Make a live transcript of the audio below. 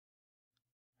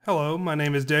Hello, my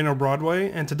name is Daniel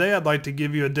Broadway, and today I'd like to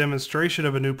give you a demonstration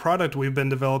of a new product we've been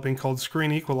developing called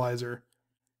Screen Equalizer.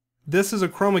 This is a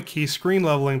chroma key screen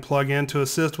leveling plugin to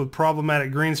assist with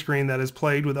problematic green screen that is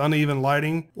plagued with uneven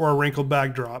lighting or a wrinkled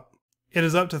backdrop. It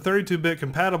is up to 32-bit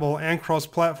compatible and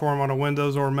cross-platform on a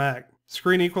Windows or Mac.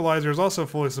 Screen Equalizer is also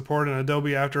fully supported in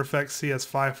Adobe After Effects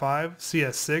CS5.5,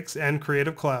 CS6, and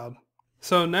Creative Cloud.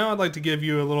 So now I'd like to give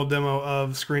you a little demo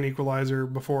of Screen Equalizer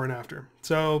before and after.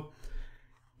 So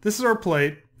this is our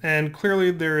plate, and clearly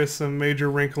there is some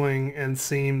major wrinkling and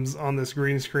seams on this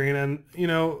green screen, and you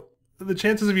know, the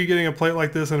chances of you getting a plate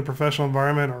like this in a professional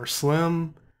environment are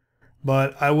slim,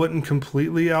 but I wouldn't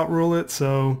completely outrule it.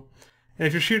 So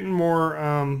if you're shooting more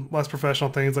less professional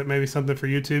things, like maybe something for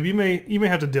YouTube, you may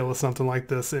have to deal with something like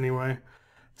this anyway.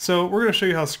 So we're going to show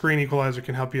you how Screen Equalizer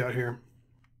can help you out here.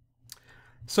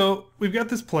 So we've got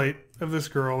this plate of this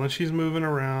girl, and she's moving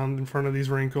around in front of these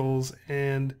wrinkles,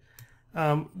 and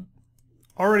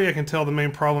already I can tell the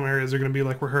main problem areas are going to be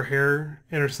like where her hair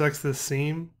intersects this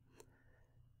seam.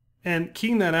 And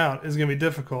keying that out is going to be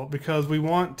difficult because we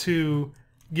want to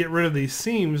get rid of these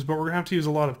seams, but we're going to have to use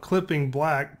a lot of clipping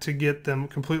black to get them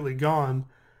completely gone.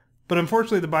 But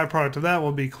unfortunately the byproduct of that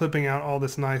will be clipping out all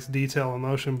this nice detail and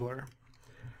motion blur.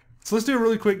 So let's do a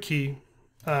really quick key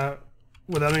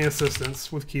without any assistance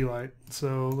with key light.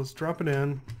 So let's drop it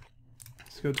in.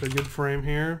 Let's go to a good frame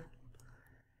here.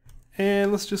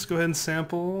 And let's just go ahead and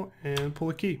sample and pull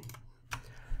a key.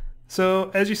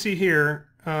 So as you see here,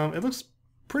 it looks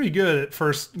pretty good at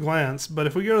first glance, but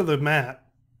if we go to the matte,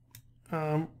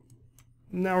 now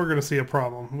we're going to see a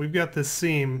problem. We've got this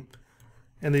seam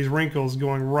and these wrinkles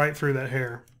going right through that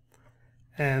hair.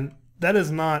 And that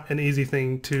is not an easy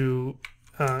thing to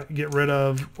get rid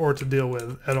of or to deal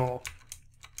with at all.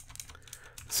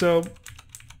 So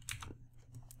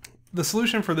the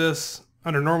solution for this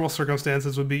under normal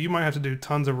circumstances would be you might have to do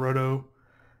tons of roto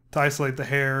to isolate the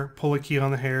hair, pull a key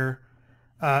on the hair,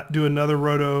 do another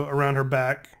roto around her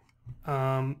back,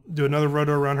 do another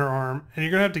roto around her arm, and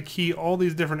you're going to have to key all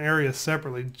these different areas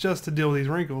separately just to deal with these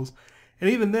wrinkles. And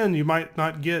even then you might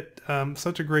not get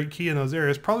such a great key in those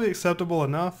areas. Probably acceptable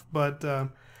enough, but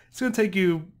it's going to take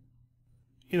you,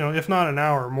 if not an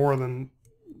hour, more than,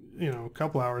 a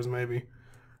couple hours maybe.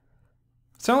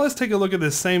 So now let's take a look at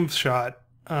this same shot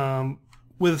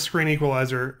with Screen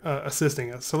Equalizer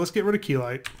assisting us. So let's get rid of key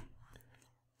light.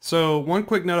 So one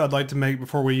quick note I'd like to make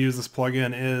before we use this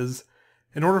plugin is,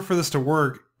 in order for this to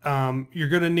work, you're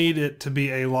going to need it to be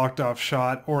a locked off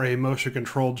shot or a motion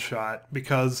controlled shot,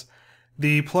 because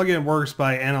the plugin works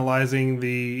by analyzing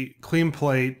the clean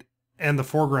plate and the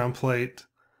foreground plate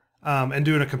and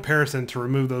doing a comparison to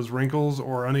remove those wrinkles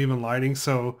or uneven lighting.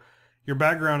 So your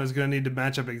background is going to need to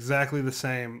match up exactly the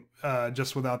same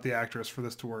just without the actress for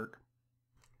this to work.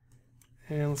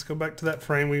 And let's go back to that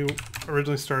frame we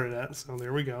originally started at. So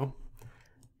there we go.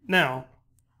 Now,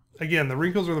 again, the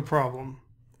wrinkles are the problem.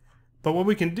 But what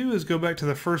we can do is go back to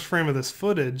the first frame of this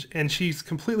footage, and she's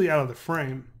completely out of the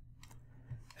frame.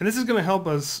 And this is going to help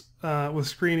us with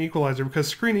Screen Equalizer, because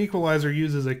Screen Equalizer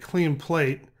uses a clean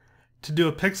plate to do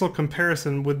a pixel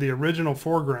comparison with the original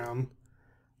foreground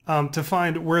to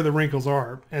find where the wrinkles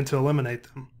are and to eliminate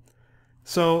them.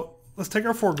 So let's take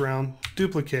our foreground,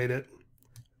 duplicate it,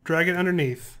 drag it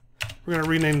underneath. We're going to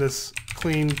rename this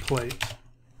clean plate.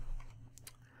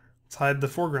 Let's hide the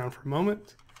foreground for a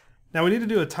moment. Now we need to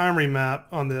do a time remap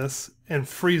on this and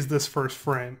freeze this first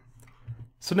frame.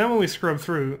 So now when we scrub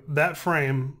through, that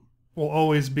frame will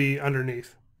always be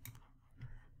underneath.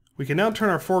 We can now turn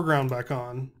our foreground back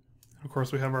on. Of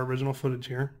course we have our original footage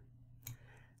here.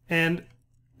 And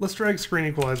let's drag Screen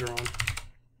Equalizer on.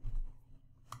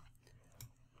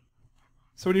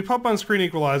 So when you pop on Screen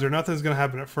Equalizer, nothing's going to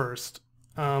happen at first,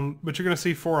 but you're going to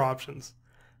see four options.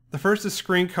 The first is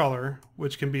Screen Color,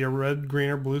 which can be a red,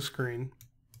 green, or blue screen.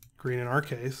 Green in our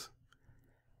case.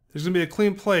 There's going to be a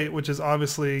clean plate, which is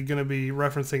obviously going to be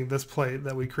referencing this plate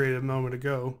that we created a moment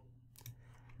ago.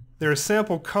 There is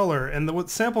Sample Color, and what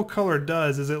Sample Color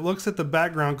does is it looks at the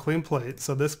background clean plate,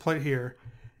 so this plate here.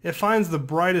 It finds the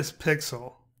brightest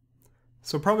pixel.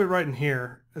 So probably right in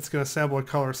here, it's going to sample a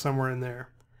color somewhere in there.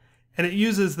 And it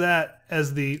uses that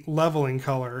as the leveling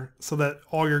color so that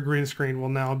all your green screen will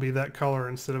now be that color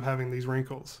instead of having these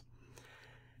wrinkles.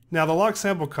 Now the lock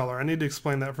sample color, I need to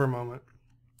explain that for a moment.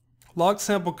 Lock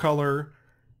sample color,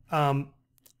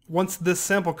 once this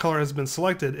sample color has been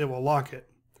selected, it will lock it.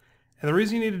 And the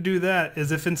reason you need to do that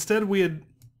is if instead we had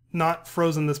not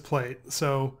frozen this plate,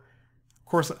 so of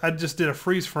course I just did a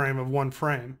freeze frame of one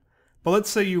frame. But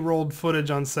let's say you rolled footage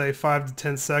on, say, 5 to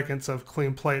 10 seconds of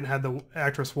clean plate and had the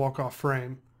actress walk off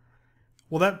frame.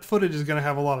 Well, that footage is going to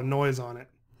have a lot of noise on it.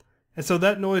 And so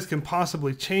that noise can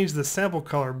possibly change the sample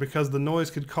color because the noise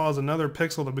could cause another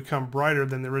pixel to become brighter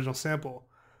than the original sample.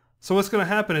 So what's going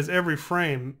to happen is every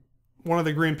frame, one of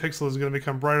the green pixels is going to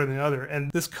become brighter than the other,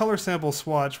 and this color sample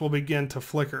swatch will begin to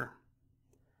flicker.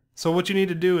 So what you need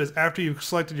to do is, after you've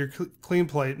selected your clean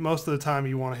plate, most of the time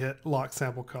you want to hit lock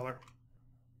sample color.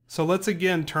 So let's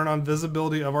again turn on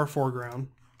visibility of our foreground,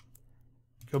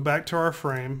 go back to our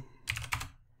frame,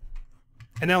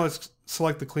 and now let's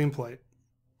select the clean plate.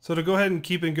 So to go ahead and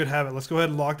keep in good habit, let's go ahead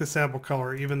and lock the sample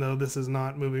color, even though this is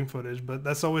not moving footage, but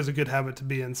that's always a good habit to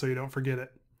be in so you don't forget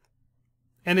it.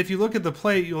 And if you look at the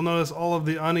plate, you'll notice all of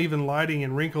the uneven lighting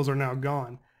and wrinkles are now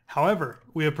gone. However,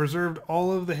 we have preserved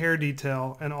all of the hair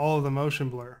detail and all of the motion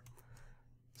blur.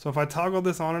 So if I toggle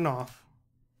this on and off,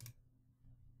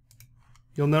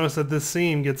 you'll notice that this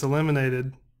seam gets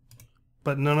eliminated,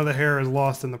 but none of the hair is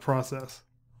lost in the process.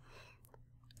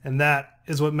 And that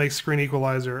is what makes Screen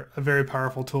Equalizer a very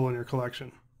powerful tool in your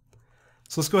collection.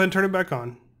 So let's go ahead and turn it back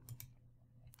on.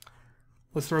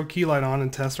 Let's throw key light on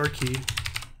and test our key.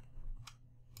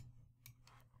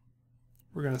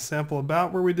 We're going to sample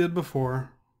about where we did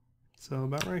before. So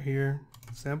about right here,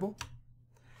 sample.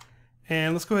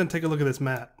 And let's go ahead and take a look at this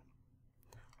matte.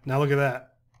 Now look at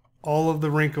that. All of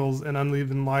the wrinkles and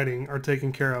uneven lighting are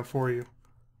taken care of for you.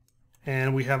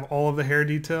 And we have all of the hair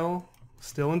detail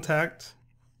still intact.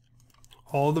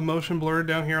 All of the motion blur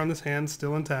down here on this hand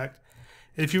still intact.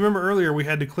 And if you remember earlier, we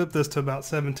had to clip this to about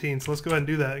 17. So let's go ahead and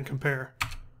do that and compare.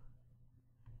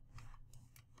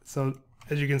 So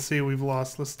as you can see, we've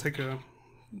lost, let's take a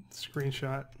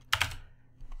screenshot.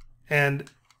 And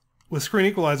with Screen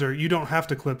Equalizer, you don't have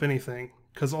to clip anything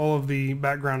because all of the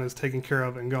background is taken care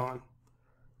of and gone.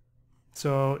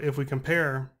 So if we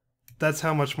compare, that's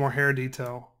how much more hair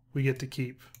detail we get to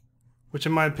keep, which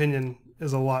in my opinion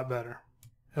is a lot better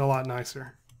and a lot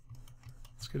nicer.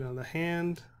 Let's go down the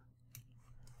hand.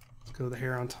 Let's go to the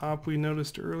hair on top we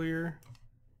noticed earlier.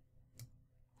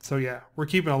 So yeah, we're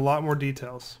keeping a lot more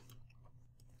details.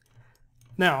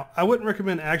 Now, I wouldn't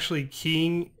recommend actually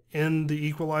keying in the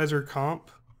equalizer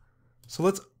comp. So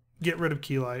let's get rid of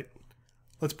key light.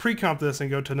 Let's pre-comp this and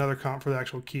go to another comp for the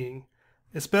actual keying.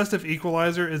 It's best if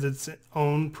equalizer is its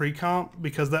own pre-comp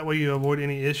because that way you avoid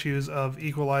any issues of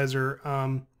equalizer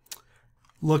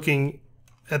looking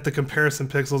at the comparison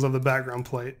pixels of the background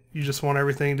plate. You just want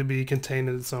everything to be contained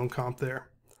in its own comp there.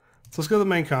 So let's go to the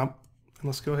main comp and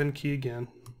let's go ahead and key again.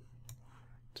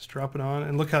 Just drop it on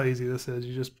and look how easy this is.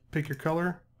 You just pick your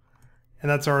color and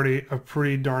that's already a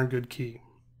pretty darn good key.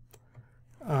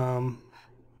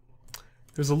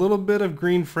 There's a little bit of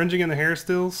green fringing in the hair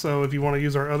still, so if you want to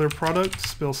use our other product,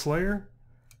 Spill Slayer,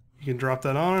 you can drop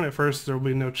that on. At first there will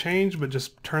be no change, but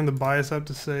just turn the bias up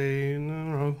to say, I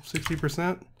don't know,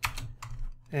 60%,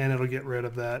 and it'll get rid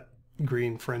of that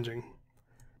green fringing.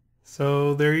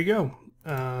 So there you go.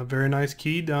 Very nice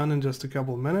key done in just a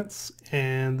couple of minutes,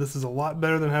 and this is a lot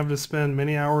better than having to spend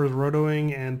many hours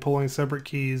rotoing and pulling separate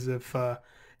keys if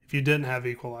you didn't have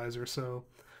equalizer. So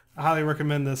I highly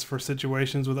recommend this for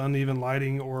situations with uneven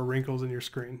lighting or wrinkles in your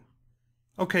screen.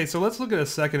 Okay, so let's look at a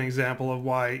second example of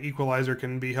why equalizer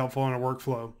can be helpful in a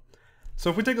workflow. So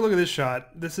if we take a look at this shot,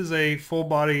 this is a full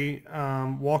body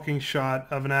walking shot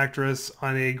of an actress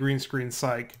on a green screen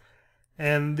cyc.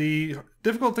 And the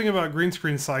difficult thing about green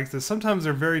screen cycs is sometimes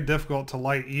they're very difficult to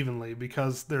light evenly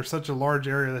because there's such a large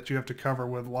area that you have to cover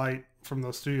with light from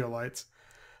those studio lights.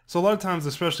 So a lot of times,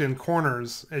 especially in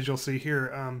corners, as you'll see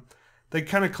here, they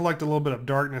kind of collect a little bit of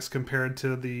darkness compared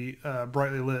to the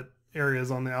brightly lit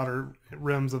areas on the outer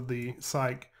rims of the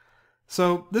cyc.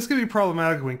 So this can be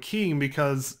problematic when keying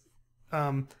because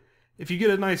if you get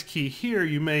a nice key here,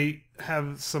 you may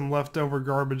have some leftover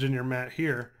garbage in your matte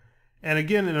here. And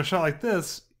again, in a shot like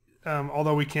this,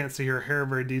 although we can't see her hair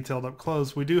very detailed up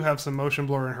close, we do have some motion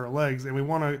blur in her legs, and we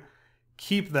want to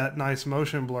keep that nice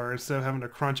motion blur instead of having to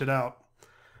crunch it out.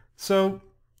 So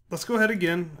let's go ahead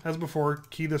again, as before,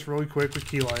 key this really quick with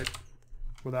key light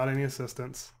without any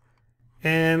assistance.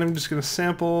 And I'm just going to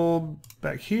sample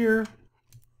back here.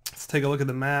 Let's take a look at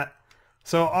the matte.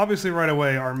 So obviously right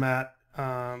away our matte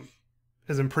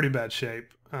is in pretty bad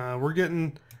shape. We're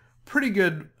getting pretty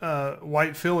good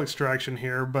white fill extraction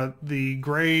here, but the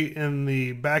gray in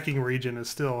the backing region is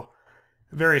still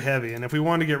very heavy. And if we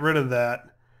want to get rid of that,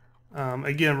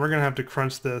 again, we're going to have to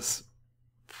crunch this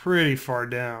pretty far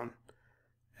down.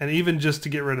 And even just to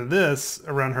get rid of this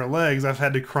around her legs, I've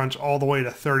had to crunch all the way to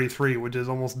 33, which is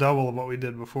almost double of what we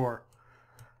did before.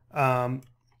 And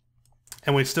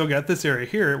we've still got this area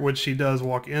here, which she does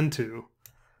walk into.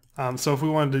 So if we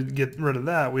wanted to get rid of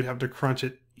that, we'd have to crunch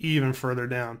it even further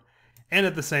down. And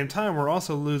at the same time, we're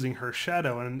also losing her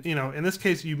shadow. And, you know, in this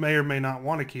case, you may or may not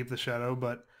want to keep the shadow,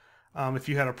 but if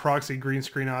you had a proxy green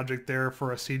screen object there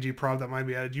for a CG prop that might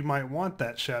be added, you might want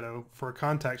that shadow for a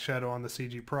contact shadow on the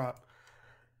CG prop.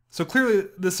 So clearly,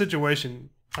 this situation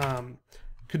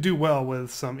could do well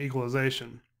with some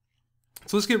equalization.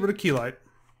 So let's get rid of key light.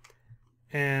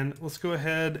 And let's go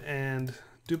ahead and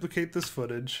duplicate this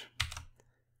footage.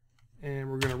 And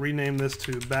we're going to rename this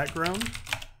to background.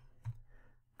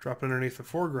 Drop it underneath the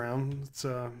foreground. Let's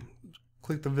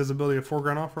click the visibility of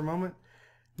foreground off for a moment.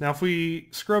 Now if we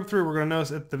scrub through, we're going to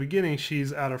notice at the beginning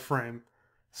she's out of frame.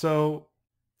 So,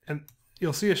 and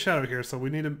you'll see a shadow here, so we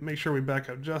need to make sure we back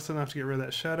up just enough to get rid of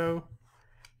that shadow.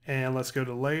 And let's go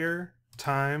to Layer,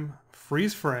 Time,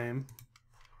 Freeze Frame.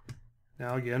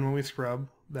 Now again, when we scrub,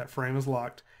 that frame is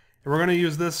locked. And we're going to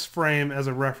use this frame as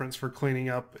a reference for cleaning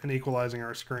up and equalizing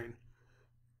our screen.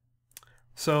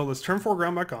 So let's turn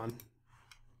foreground back on.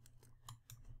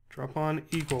 Drop on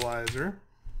Equalizer.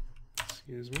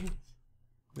 Excuse me.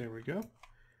 There we go.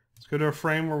 Let's go to a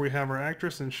frame where we have our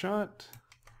actress in shot.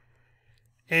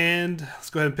 And let's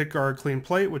go ahead and pick our clean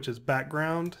plate, which is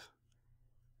background.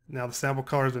 Now the sample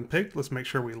color has been picked. Let's make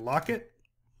sure we lock it.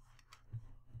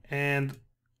 And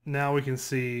now we can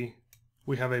see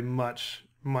we have a much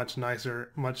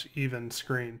nicer, much even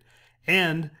screen.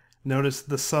 And notice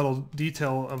the subtle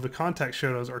detail of the contact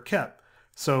shadows are kept.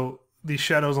 So these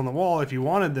shadows on the wall, if you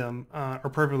wanted them, are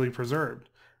perfectly preserved.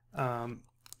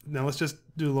 Now let's just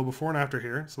do a little before and after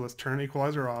here. So let's turn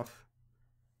equalizer off.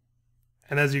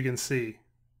 And as you can see,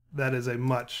 that is a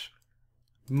much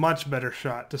better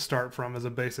shot to start from as a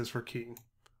basis for keying.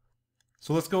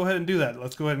 So let's go ahead and do that.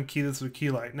 Let's go ahead and key this with key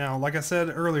light. Now, like I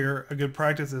said earlier, a good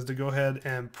practice is to go ahead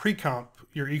and pre-comp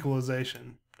your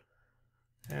equalization.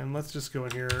 And let's just go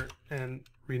in here and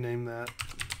rename that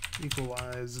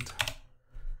equalized.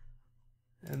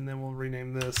 And then we'll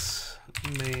rename this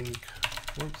main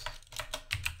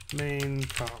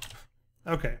comp.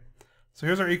 Okay, so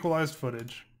here's our equalized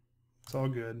footage. It's all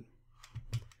good.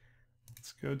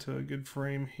 Let's go to a good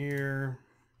frame here.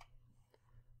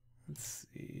 Let's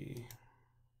see.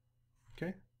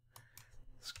 Okay,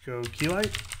 let's go key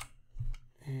light.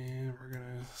 And we're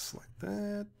gonna select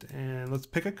that. And let's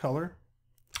pick a color.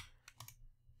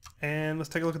 And let's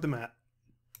take a look at the matte.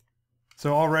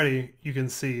 So already you can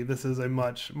see this is a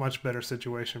much better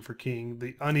situation for keying.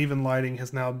 The uneven lighting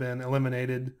has now been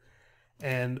eliminated,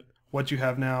 and what you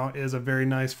have now is a very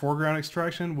nice foreground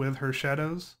extraction with her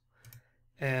shadows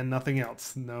and nothing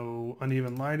else. No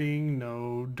uneven lighting,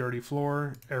 no dirty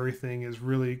floor. Everything is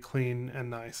really clean and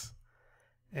nice.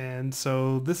 And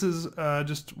so this is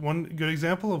just one good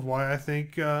example of why I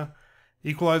think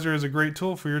Equalizer is a great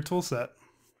tool for your tool set.